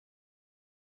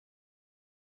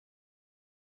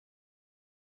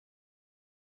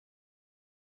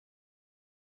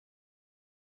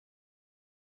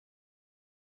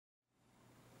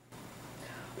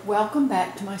Welcome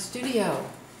back to my studio.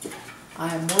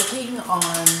 I'm working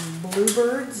on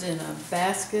bluebirds in a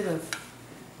basket of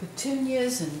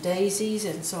petunias and daisies,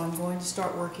 and so I'm going to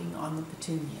start working on the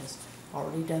petunias.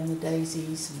 Already done the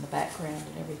daisies and the background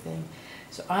and everything.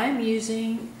 So I'm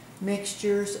using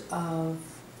mixtures of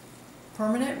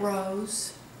permanent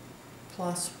rose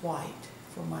plus white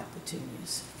for my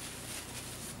petunias.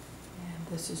 And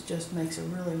this just makes a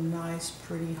really nice,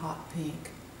 pretty hot pink.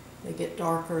 They get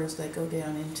darker as they go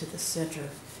down into the center.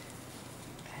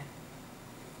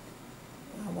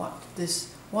 And I want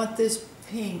this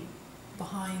pink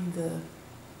behind the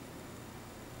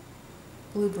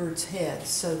bluebird's head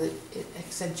so that it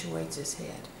accentuates his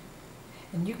head.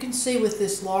 And you can see with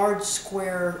this large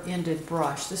square-ended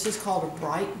brush, this is called a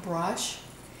bright brush,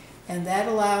 and that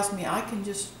allows me, I can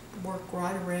just work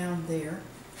right around there.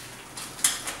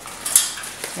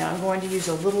 Now I'm going to use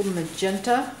a little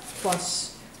magenta plus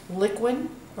liquid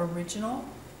original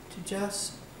to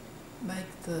just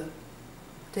make the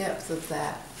depth of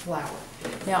that flower.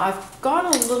 Now I've gone a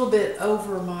little bit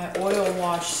over my oil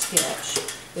wash sketch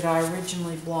that I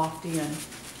originally blocked in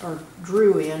or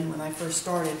drew in when I first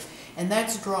started, and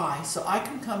that's dry, so I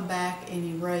can come back and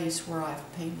erase where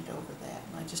I've painted over that.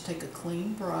 And I just take a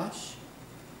clean brush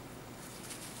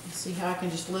and see how I can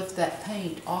just lift that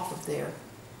paint off of there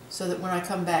so that when I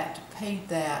come back to paint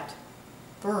that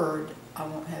bird, I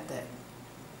won't have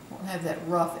that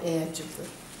rough edge of the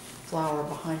flower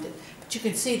behind it. But you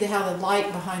can see how the light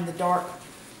behind the dark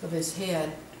of his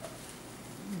head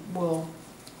will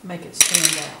make it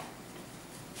stand out.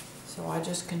 So I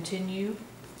just continue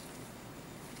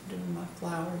doing my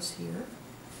flowers here.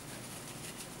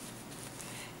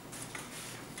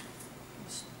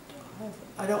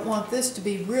 I don't want this to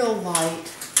be real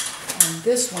light on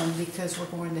this one because we're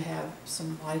going to have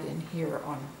some light in here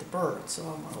on the bird, so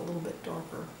I want a little bit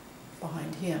darker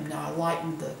behind him. Now I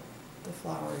lighten the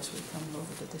flower as we come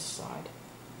over to this side.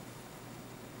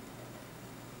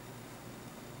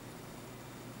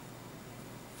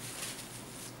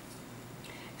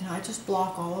 And I just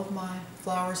block all of my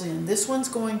flowers in. This one's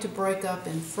going to break up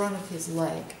in front of his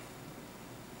leg.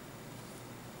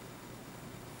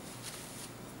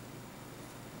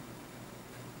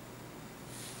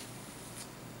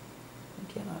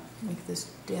 Again, I make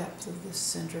this depth of this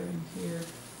center in here.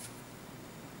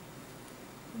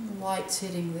 And the light's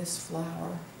hitting this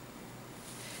flower.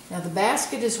 Now the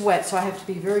basket is wet, so I have to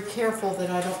be very careful that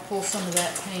I don't pull some of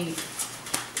that paint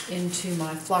into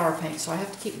my flower paint. So I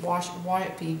have to keep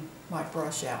wiping my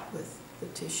brush out with the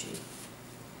tissue.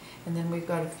 And then we've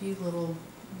got a few little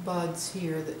buds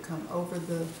here that come over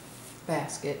the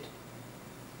basket.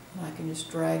 And I can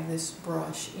just drag this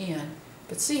brush in.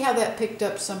 But see how that picked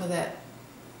up some of that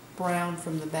brown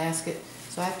from the basket?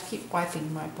 So I have to keep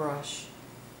wiping my brush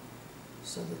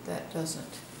so that that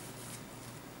doesn't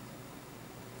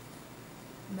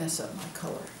mess up my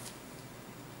color.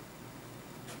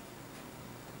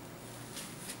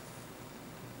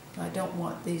 I don't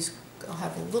want these, I'll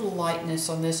have a little lightness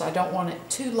on this. I don't want it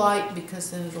too light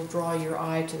because then it'll draw your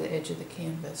eye to the edge of the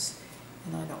canvas,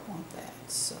 and I don't want that.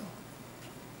 So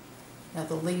now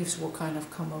the leaves will kind of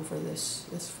come over this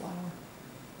flower.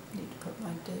 I need to put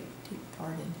my deep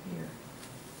part in here.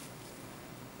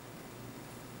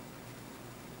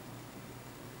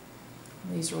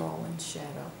 These are all in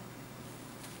shadow.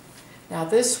 Now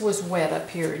this was wet up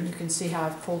here, and you can see how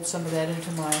I've pulled some of that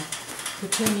into my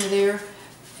petunia there.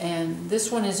 And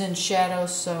this one is in shadow,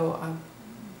 so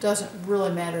it doesn't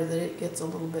really matter that it gets a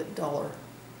little bit duller.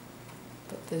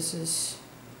 But this is,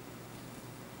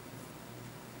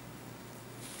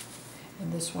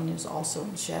 and this one is also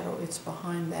in shadow. It's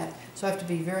behind that. So I have to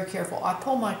be very careful. I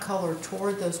pull my color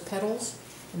toward those petals,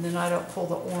 and then I don't pull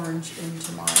the orange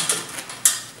into my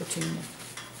petunia.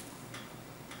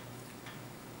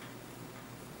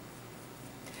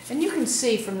 And you can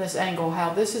see from this angle how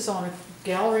this is on a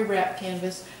gallery wrap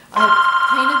canvas. I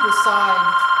painted the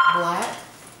side black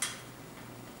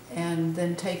and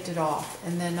then taped it off.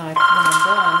 And then when I'm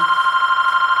done,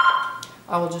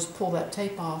 I will just pull that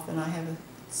tape off and I have a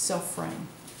self frame.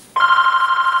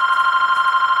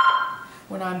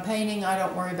 When I'm painting, I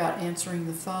don't worry about answering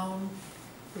the phone.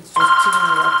 It's just too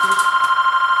interrupted.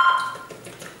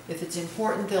 If it's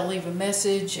important, they'll leave a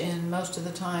message, and most of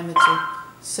the time it's a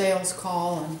sales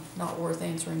call and not worth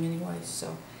answering anyway.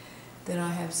 So then I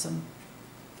have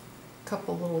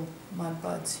couple little mud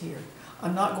buds here.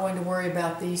 I'm not going to worry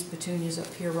about these petunias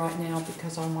up here right now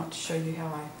because I want to show you how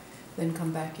I then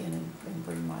come back in and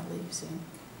bring my leaves in.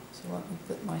 So let me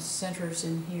put my centers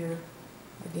in here.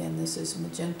 Again, this is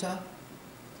magenta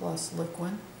plus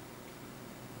liquid.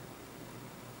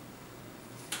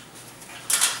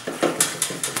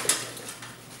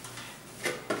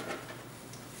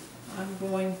 I'm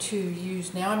going to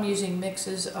use, now I'm using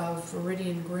mixes of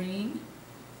Viridian Green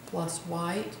plus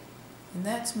white, and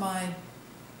that's my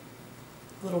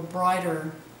little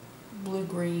brighter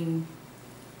blue-green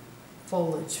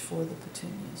foliage for the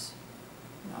petunias.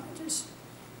 And I just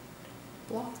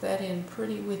block that in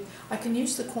pretty with, I can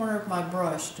use the corner of my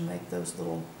brush to make those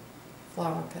little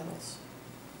flower petals.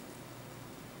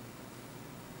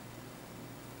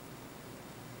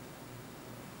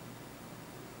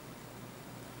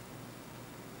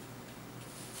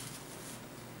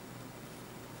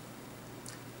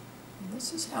 And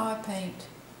this is how I paint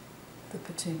the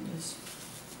petunias.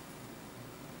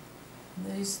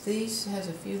 And these has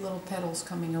a few little petals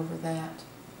coming over that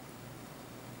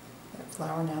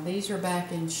flower. Now these are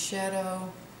back in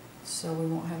shadow, so we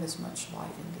won't have as much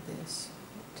light into this.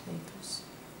 The tape is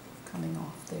coming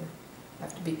off there. I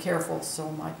have to be careful so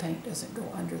my paint doesn't go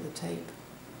under the tape,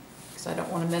 because I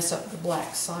don't want to mess up the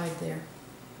black side there.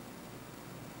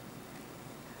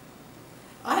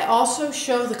 I also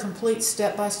show the complete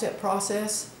step-by-step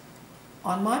process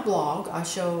on my blog.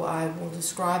 I will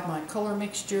describe my color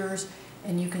mixtures,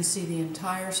 and you can see the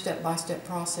entire step-by-step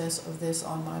process of this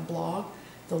on my blog.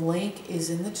 The link is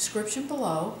in the description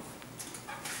below,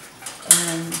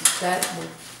 and that will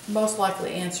most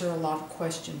likely answer a lot of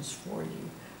questions for you.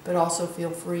 But also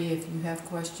feel free, if you have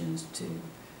questions,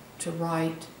 to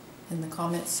write in the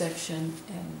comments section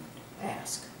and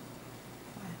ask.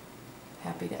 I'm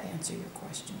happy to answer your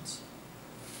questions.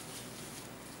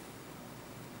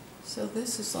 So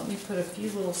this is, let me put a few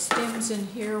little stems in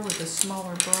here with a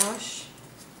smaller brush.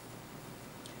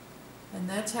 And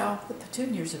that's how the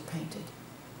petunias are painted.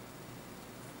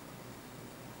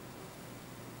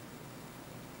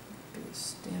 A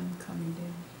stem coming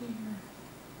down here.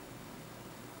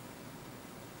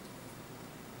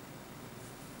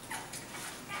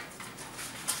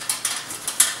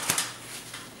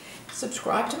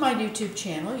 Subscribe to my YouTube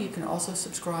channel. You can also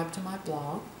subscribe to my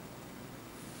blog.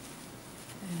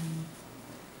 And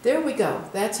there we go.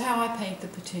 That's how I paint the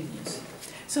petunias.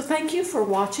 So thank you for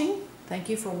watching. Thank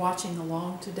you for watching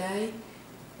along today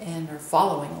or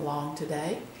following along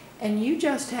today. And you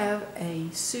just have a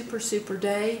super, super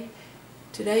day.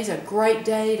 Today's a great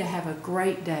day to have a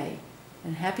great day.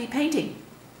 And happy painting!